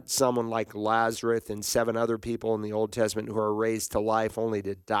not someone like Lazarus and 7 other people in the Old Testament who are raised to life only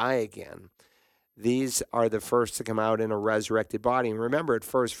to die again. These are the first to come out in a resurrected body. And remember, at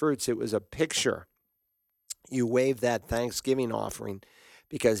first fruits, it was a picture. You wave that Thanksgiving offering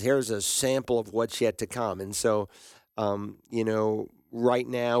because here's a sample of what's yet to come. And so, right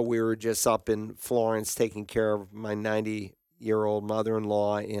now we were just up in Florence taking care of my 90-year-old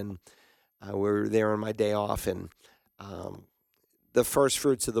mother-in-law, and we were there on my day off, and the first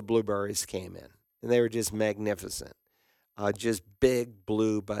fruits of the blueberries came in, and they were just magnificent. Just big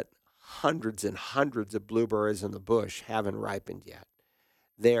blue, but hundreds and hundreds of blueberries in the bush haven't ripened yet.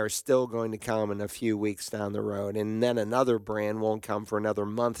 They are still going to come in a few weeks down the road, and then another brand won't come for another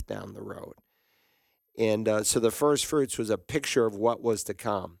month down the road. And so the first fruits was a picture of what was to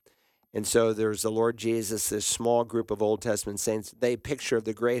come. And so there's the Lord Jesus, this small group of Old Testament saints. They picture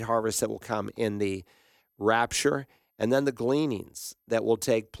the great harvest that will come in the rapture, and then the gleanings that will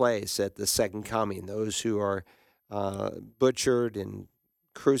take place at the second coming, those who are butchered and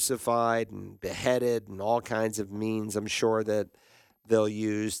crucified and beheaded and all kinds of means, I'm sure, that they'll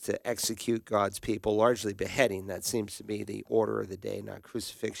use to execute God's people, largely beheading. That seems to be the order of the day, not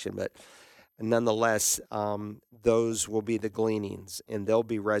crucifixion. But nonetheless, those will be the gleanings, and they'll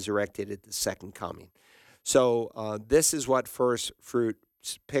be resurrected at the second coming. So this is what first fruit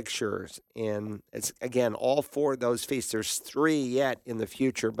pictures, and it's, again, all 4 of those feasts. There's 3 yet in the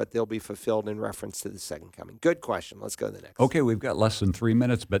future, but they'll be fulfilled in reference to the second coming. Good question. Let's go to the next. Okay, we've got less than 3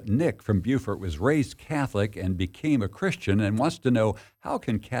 minutes, but Nick from Beaufort was raised Catholic and became a Christian and wants to know, how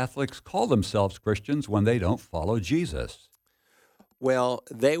can Catholics call themselves Christians when they don't follow Jesus? Well,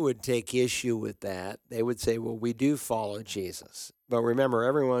 they would take issue with that. They would say, well, we do follow Jesus. But remember,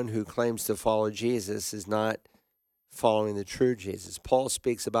 everyone who claims to follow Jesus is not following the true Jesus. Paul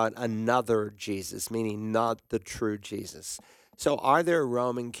speaks about another Jesus, meaning not the true Jesus. So are there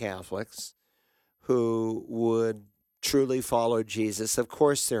Roman Catholics who would truly follow Jesus? Of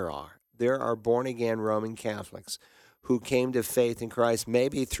course there are. There are born-again Roman Catholics who came to faith in Christ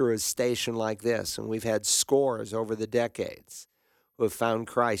maybe through a station like this, and we've had scores over the decades who have found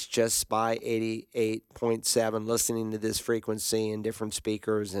Christ just by 88.7, listening to this frequency and different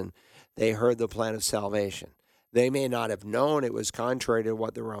speakers, and they heard the plan of salvation. They may not have known it was contrary to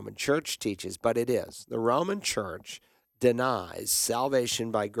what the Roman Church teaches, but it is. The Roman Church denies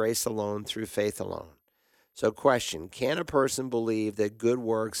salvation by grace alone through faith alone. So question, can a person believe that good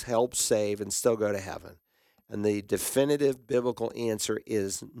works help save and still go to heaven? And the definitive biblical answer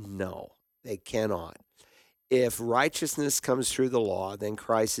is no, they cannot. If righteousness comes through the law, then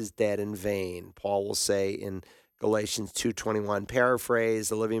Christ is dead in vain. Paul will say in Galatians 2:21, paraphrase,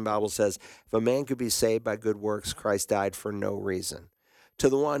 the Living Bible says, if a man could be saved by good works, Christ died for no reason. To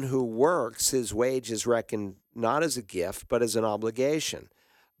the one who works, his wage is reckoned not as a gift, but as an obligation.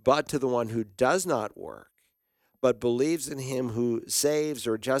 But to the one who does not work, but believes in him who saves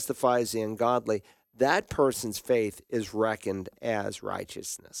or justifies the ungodly, that person's faith is reckoned as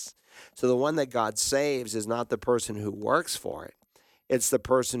righteousness. So the one that God saves is not the person who works for it. It's the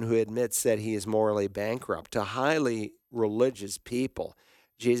person who admits that he is morally bankrupt. To highly religious people,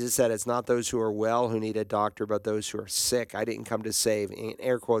 Jesus said it's not those who are well who need a doctor, but those who are sick. I didn't come to save, in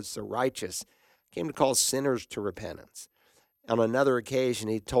air quotes, the righteous. I came to call sinners to repentance. On another occasion,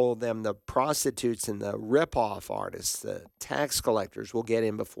 he told them the prostitutes and the rip-off artists, the tax collectors, will get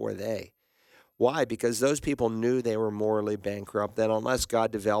in before they. Why? Because those people knew they were morally bankrupt, that unless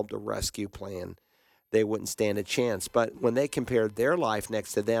God developed a rescue plan, they wouldn't stand a chance. But when they compared their life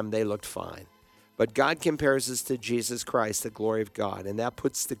next to them, they looked fine. But God compares us to Jesus Christ, the glory of God, and that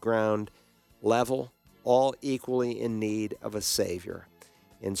puts the ground level, all equally in need of a Savior.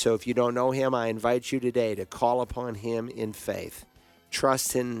 And so if you don't know him, I invite you today to call upon him in faith.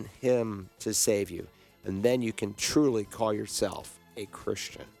 Trust in him to save you, and then you can truly call yourself a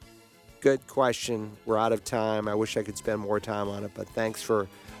Christian. Good question. We're out of time. I wish I could spend more time on it, but thanks for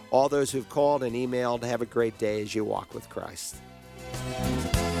all those who've called and emailed. Have a great day as you walk with Christ.